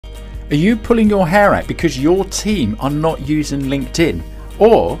Are you pulling your hair out because your team are not using LinkedIn?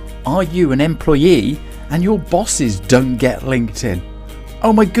 Or are you an employee and your bosses don't get LinkedIn?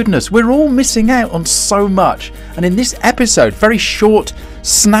 Oh my goodness, we're all missing out on so much. And in this episode, very short,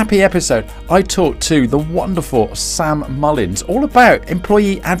 snappy episode, I talked to the wonderful Sam Mullins all about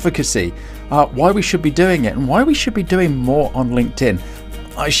employee advocacy, why we should be doing it and why we should be doing more on LinkedIn.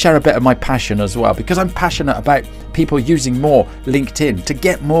 I share a bit of my passion as well because I'm passionate about people using more LinkedIn to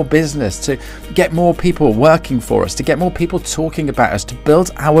get more business, to get more people working for us, to get more people talking about us, to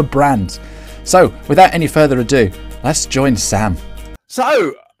build our brand. So without any further ado, let's join Sam.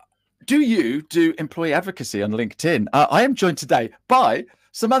 So do you do employee advocacy on LinkedIn? I am joined today by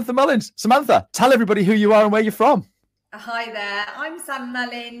Samantha Mullins. Samantha, tell everybody who you are and where you're from. Hi there, I'm Sam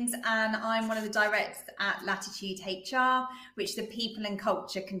Mullins and I'm one of the directors at Latitude HR, which is the People and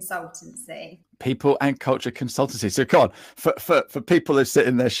Culture Consultancy. People and Culture Consultancy. So come on, for people who sit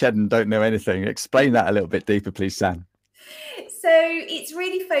in their shed and don't know anything, explain that a little bit deeper, please, Sam. So it's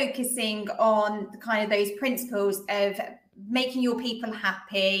really focusing on kind of those principles of making your people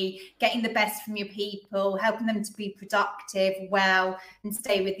happy, getting the best from your people, helping them to be productive, well, and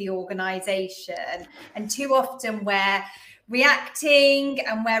stay with the organisation. And too often we're reacting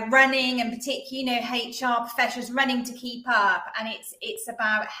and we're running, and particularly, HR professionals running to keep up. And it's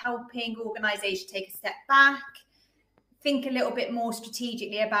about helping organisations take a step back, think a little bit more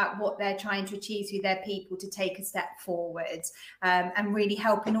strategically about what they're trying to achieve through their people to take a step forward, and really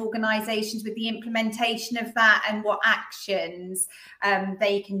helping organisations with the implementation of that and what actions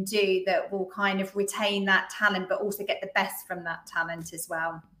they can do that will kind of retain that talent, but also get the best from that talent as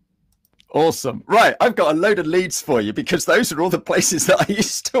well. Awesome. Right. I've got a load of leads for you because those are all the places that I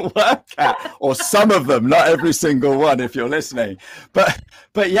used to work at, or some of them, not every single one, if you're listening.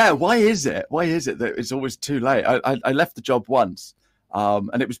 But yeah, why is it that it's always too late? I left the job once,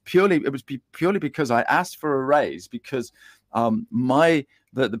 and it was purely because I asked for a raise because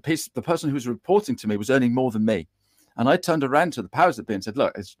the person who was reporting to me was earning more than me. And I turned around to the powers that be and said,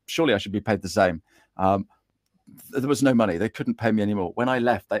 look, surely I should be paid the same. There was no money. They couldn't pay me anymore. When I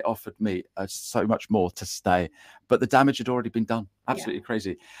left, they offered me so much more to stay, but the damage had already been done. Absolutely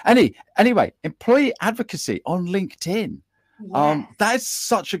crazy. Anyway, employee advocacy on LinkedIn. Yes. That is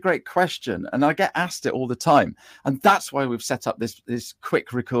such a great question, and I get asked it all the time, and that's why we've set up this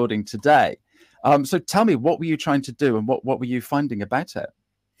quick recording today. So tell me, what were you trying to do, and what were you finding about it?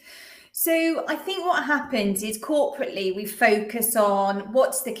 So I think what happens is corporately we focus on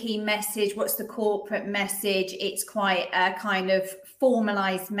what's the key message, what's the corporate message. It's quite a kind of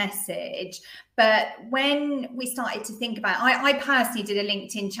formalized message. But when we started to think about, I personally did a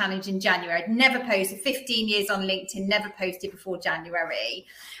LinkedIn challenge in January. I'd never posted, 15 years on LinkedIn, never posted before January,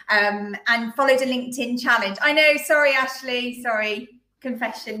 and followed a LinkedIn challenge. I know, sorry, Ashley, sorry.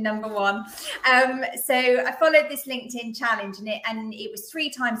 Confession number one. So I followed this LinkedIn challenge, and it was 3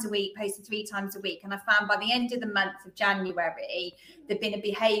 times a week, posted 3 times a week. And I found by the end of the month of January, there'd been a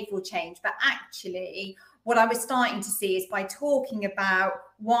behavioural change. But actually, what I was starting to see is by talking about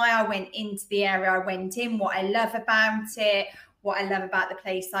why I went into the area I went in, what I love about it, what I love about the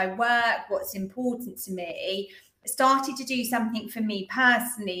place I work, what's important to me, started to do something for me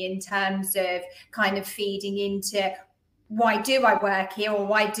personally in terms of kind of feeding into why do I work here, or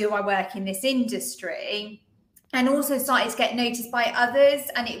why do I work in this industry? And also started to get noticed by others.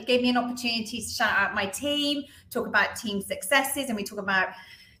 And it gave me an opportunity to shout out my team, talk about team successes. And we talk about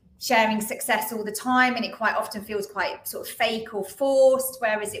sharing success all the time. And it quite often feels quite sort of fake or forced,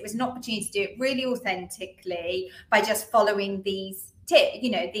 whereas it was an opportunity to do it really authentically by just following these tips,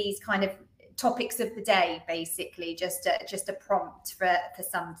 these kind of topics of the day, basically, just a prompt for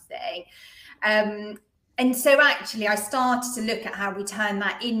something. And so actually I started to look at how we turn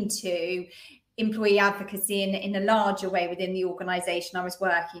that into employee advocacy in a larger way within the organisation I was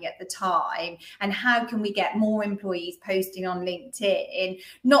working at the time. And how can we get more employees posting on LinkedIn,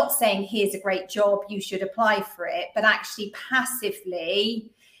 not saying here's a great job, you should apply for it, but actually passively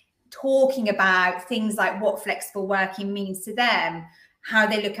talking about things like what flexible working means to them, how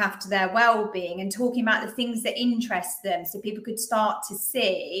they look after their well-being, and talking about the things that interest them, so people could start to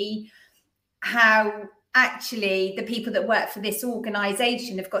see how actually the people that work for this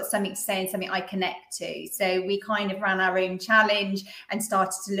organisation have got something to say and something I connect to. So we kind of ran our own challenge and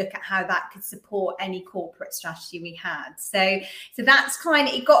started to look at how that could support any corporate strategy we had. So that's kind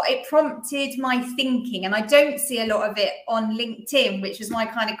of, it prompted my thinking, and I don't see a lot of it on LinkedIn, which was my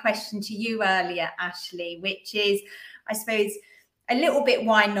kind of question to you earlier, Ashley, which is, I suppose, a little bit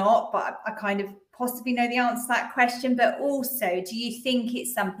why not, but I kind of possibly know the answer to that question. But also, do you think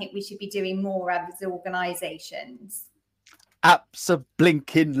it's something we should be doing more as organisations?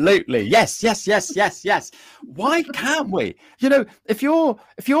 Abso-blinking-lutely. Yes, yes, yes, yes, yes. Why can't we? You know, if you're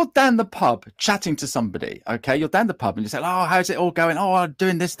down the pub chatting to somebody, okay, you're down the pub and you say, oh, how's it all going? Oh, I'm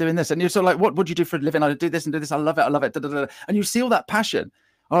doing this. And you're sort of like, what do you do for a living? I do this and do this. I love it. Da, da, da. And you see all that passion,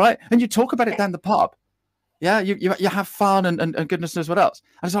 all right? And you talk about it down the pub. Yeah, you have fun and goodness knows what else.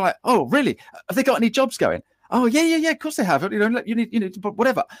 And it's like, oh, really? Have they got any jobs going? Oh, yeah. Of course they have. You know, you need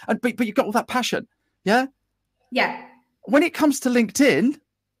whatever. But you've got all that passion. Yeah. Yeah. When it comes to LinkedIn,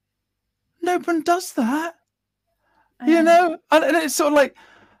 no one does that. You know, and it's sort of like,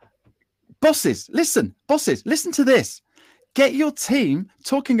 bosses, listen to this. Get your team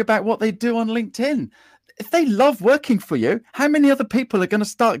talking about what they do on LinkedIn. If they love working for you, how many other people are going to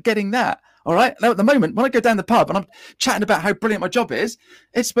start getting that? All right. Now, at the moment, when I go down the pub and I'm chatting about how brilliant my job is,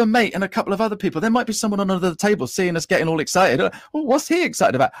 it's my mate and a couple of other people. There might be someone on another table seeing us getting all excited. Well, what's he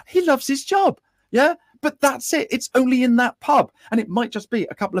excited about? He loves his job. Yeah. But that's it. It's only in that pub. And it might just be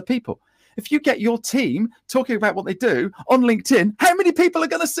a couple of people. If you get your team talking about what they do on LinkedIn, how many people are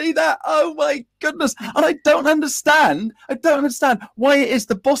going to see that? Oh, my goodness. And I don't understand why it is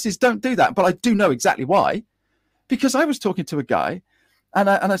the bosses don't do that. But I do know exactly why. Because I was talking to a guy and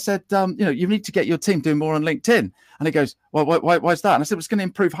I said, you know, you need to get your team doing more on LinkedIn. And he goes, well, why is that? And I said, it's going to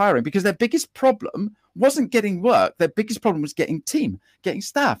improve hiring because their biggest problem wasn't getting work. Their biggest problem was getting team, getting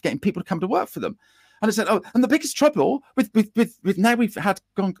staff, getting people to come to work for them. And I said, oh, and the biggest trouble with now we've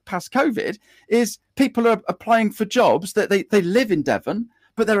gone past COVID is people are applying for jobs that they live in Devon,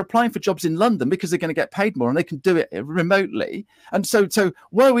 but they're applying for jobs in London because they're going to get paid more and they can do it remotely. And so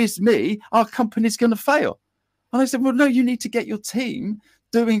woe is me, our company's going to fail. And I said, well, no, you need to get your team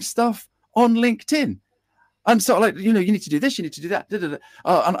doing stuff on LinkedIn. And so, like, you know, you need to do this, you need to do that.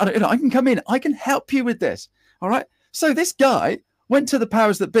 And you know, I can come in, I can help you with this. All right. So this guy went to the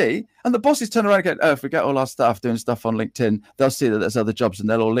powers that be, and the bosses turn around and go, oh, if we get all our staff doing stuff on LinkedIn, they'll see that there's other jobs and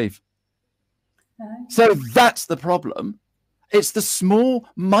they'll all leave. So that's the problem. It's the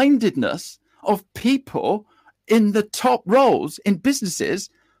small-mindedness of people in the top roles in businesses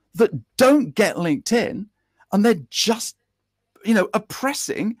that don't get LinkedIn, and they're just, you know,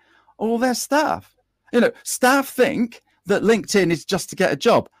 oppressing all their staff. You know, staff think that LinkedIn is just to get a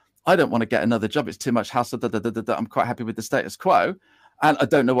job. I don't want to get another job. It's too much hassle. I'm quite happy with the status quo. And I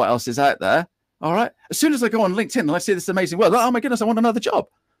don't know what else is out there. All right. As soon as I go on LinkedIn and I see this amazing world, oh my goodness, I want another job.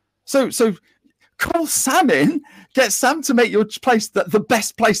 So call Sam in, get Sam to make your place the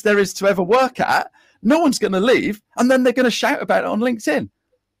best place there is to ever work at. No one's going to leave. And then they're going to shout about it on LinkedIn.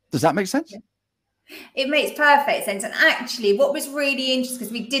 Does that make sense? It makes perfect sense. And actually, what was really interesting,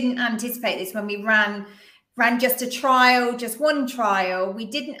 because we didn't anticipate this when we ran just a trial, just one trial, we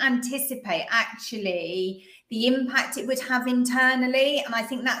didn't anticipate actually the impact it would have internally. And I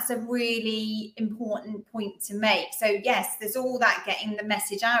think that's a really important point to make. So yes, there's all that getting the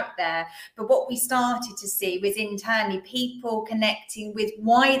message out there. But what we started to see was internally people connecting with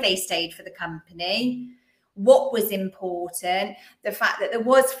why they stayed for the company, what was important, the fact that there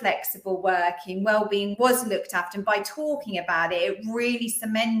was flexible working, well-being was looked after. And by talking about it, it really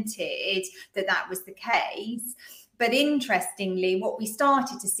cemented that was the case. But interestingly, what we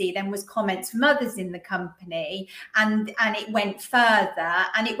started to see then was comments from others in the company, and it went further,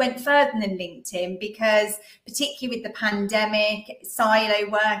 and it went further than LinkedIn, because particularly with the pandemic, silo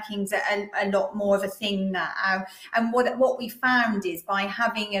working's a lot more of a thing now. And what we found is by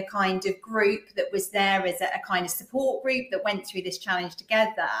having a kind of group that was there as a kind of support group that went through this challenge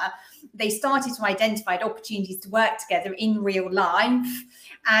together, they started to identify opportunities to work together in real life,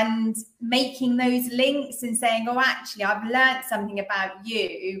 and making those links and saying, oh, actually, I've learned something about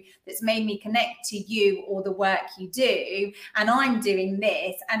you that's made me connect to you or the work you do, and I'm doing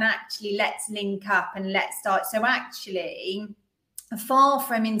this, and actually let's link up and let's start. So actually, far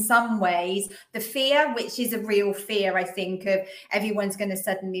from, in some ways, the fear, which is a real fear, I think, of everyone's going to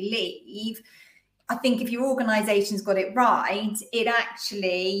suddenly leave. I think if your organisation's got it right, it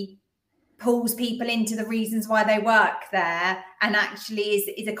actually pulls people into the reasons why they work there, and actually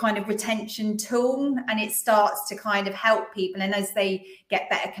is a kind of retention tool, and it starts to kind of help people. And as they get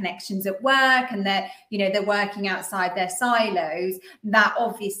better connections at work and they're working outside their silos, that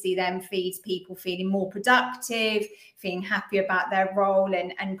obviously then feeds people feeling more productive, feeling happy about their role,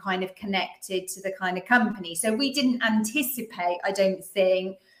 and kind of connected to the kind of company. So we didn't anticipate, I don't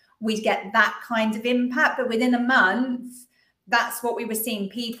think, we'd get that kind of impact, but within a month, that's what we were seeing,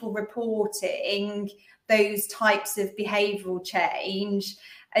 people reporting those types of behavioural change,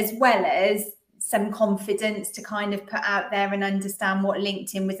 as well as some confidence to kind of put out there and understand what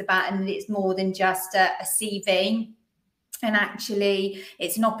LinkedIn was about, and it's more than just a CV. And actually,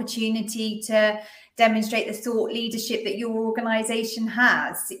 it's an opportunity to demonstrate the thought leadership that your organization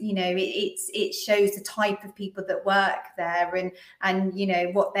has. You know, it shows the type of people that work there, and you know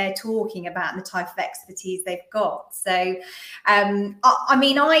what they're talking about and the type of expertise they've got. So I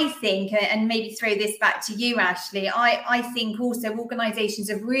mean, I think, and maybe throw this back to you, Ashley, I think also organizations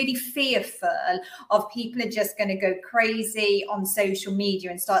are really fearful of people are just going to go crazy on social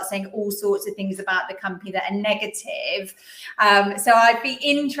media and start saying all sorts of things about the company that are negative. So I'd be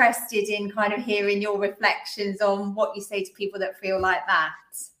interested in kind of hearing your reflections on what you say to people that feel like that.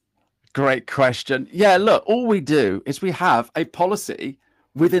 Great question. Yeah, look, all we do is we have a policy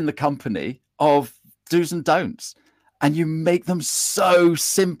within the company of do's and don'ts, and you make them so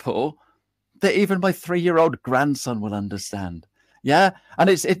simple that even my 3-year-old grandson will understand. Yeah. And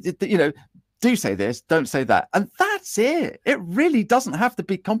it's you know, do say this, don't say that. And that's it. It really doesn't have to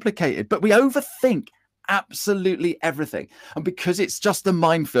be complicated, but we overthink absolutely everything. And because it's just a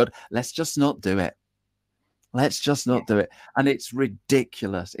minefield, let's just not do it. Let's just not do it. And it's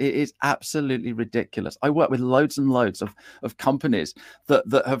ridiculous. It is absolutely ridiculous. I work with loads and loads of companies that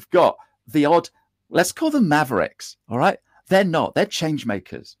have got the odd, let's call them mavericks. All right. They're not, they're change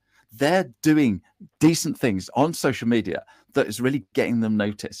makers. They're doing decent things on social media that is really getting them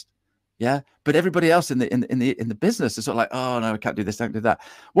noticed. Yeah. But everybody else in the business is sort of like, oh no, I can't do this, don't do that.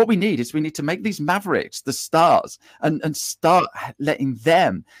 What we need is we need to make these mavericks the stars and start letting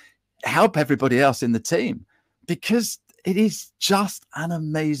them help everybody else in the team, because it is just an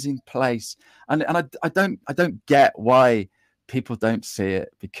amazing place. And I don't get why people don't see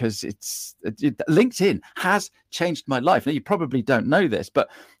it, because LinkedIn has changed my life. Now, you probably don't know this, but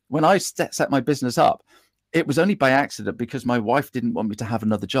when I set my business up, it was only by accident, because my wife didn't want me to have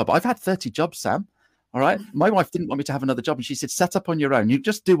another job. I've had 30 jobs, Sam. All right. My wife didn't want me to have another job. And she said, set up on your own. You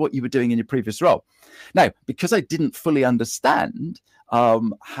just do what you were doing in your previous role. Now, because I didn't fully understand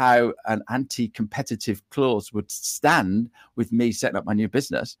how an anti-competitive clause would stand with me setting up my new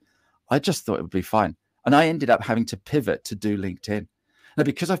business, I just thought it would be fine. And I ended up having to pivot to do LinkedIn. Now,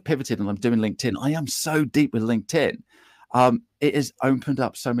 because I've pivoted and I'm doing LinkedIn, I am so deep with LinkedIn. It has opened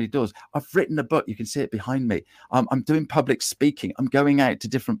up so many doors. I've written a book. You can see it behind me. I'm doing public speaking. I'm going out to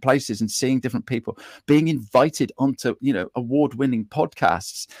different places and seeing different people, being invited onto, you know, award-winning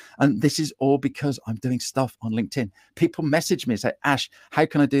podcasts. And this is all because I'm doing stuff on LinkedIn. People message me and say, Ash, how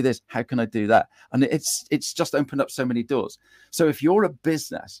can I do this? How can I do that? And it's just opened up so many doors. So if you're a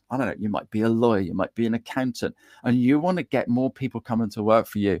business, I don't know, you might be a lawyer, you might be an accountant, and you want to get more people coming to work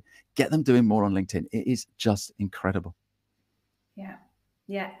for you, get them doing more on LinkedIn. It is just incredible.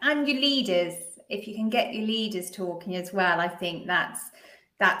 Yeah. And your leaders, if you can get your leaders talking as well, I think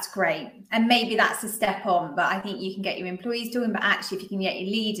that's great. And maybe that's a step on, but I think you can get your employees talking, but actually if you can get your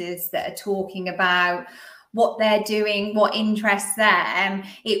leaders that are talking about what they're doing, what interests them,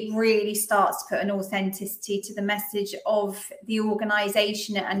 it really starts to put an authenticity to the message of the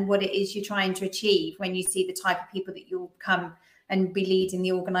organization and what it is you're trying to achieve when you see the type of people that you'll come and be leading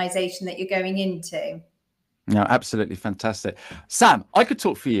the organization that you're going into. No, absolutely fantastic. Sam, I could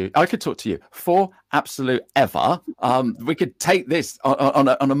talk to you for absolute ever. We could take this on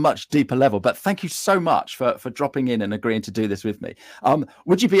a much deeper level, but thank you so much for dropping in and agreeing to do this with me.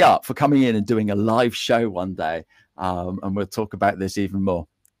 Would you be up for coming in and doing a live show one day? And we'll talk about this even more.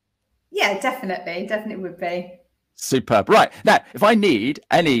 Yeah, definitely would be. Superb. Right. Now, if I need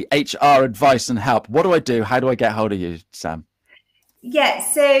any HR advice and help, what do I do? How do I get hold of you, Sam? Yeah,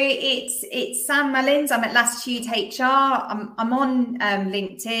 so it's Sam Mullins. I'm at Latitude HR. I'm on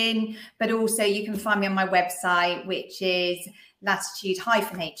LinkedIn, but also you can find me on my website, which is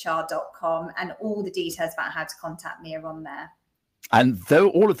latitude-hr.com, and all the details about how to contact me are on there. And though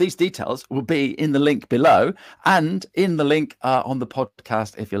all of these details will be in the link below and in the link on the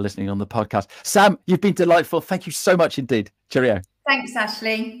podcast, if you're listening on the podcast. Sam, you've been delightful. Thank you so much indeed. Cheerio. Thanks,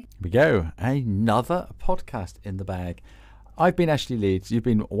 Ashley. Here we go. Another podcast in the bag. I've been Ashley Leeds. You've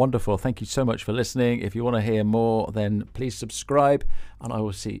been wonderful. Thank you so much for listening. If you want to hear more, then please subscribe, and I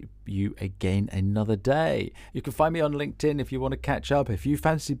will see you again another day. You can find me on LinkedIn if you want to catch up. If you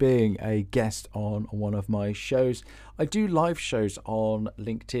fancy being a guest on one of my shows, I do live shows on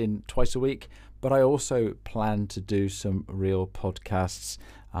LinkedIn twice a week, but I also plan to do some real podcasts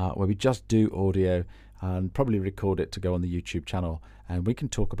where we just do audio and probably record it to go on the YouTube channel. And we can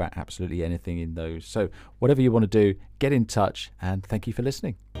talk about absolutely anything in those. So whatever you want to do, get in touch, and thank you for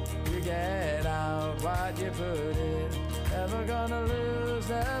listening. You get out what you put in. Never gonna lose,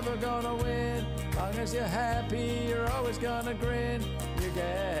 never gonna win. Long as you're happy, you're always gonna grin.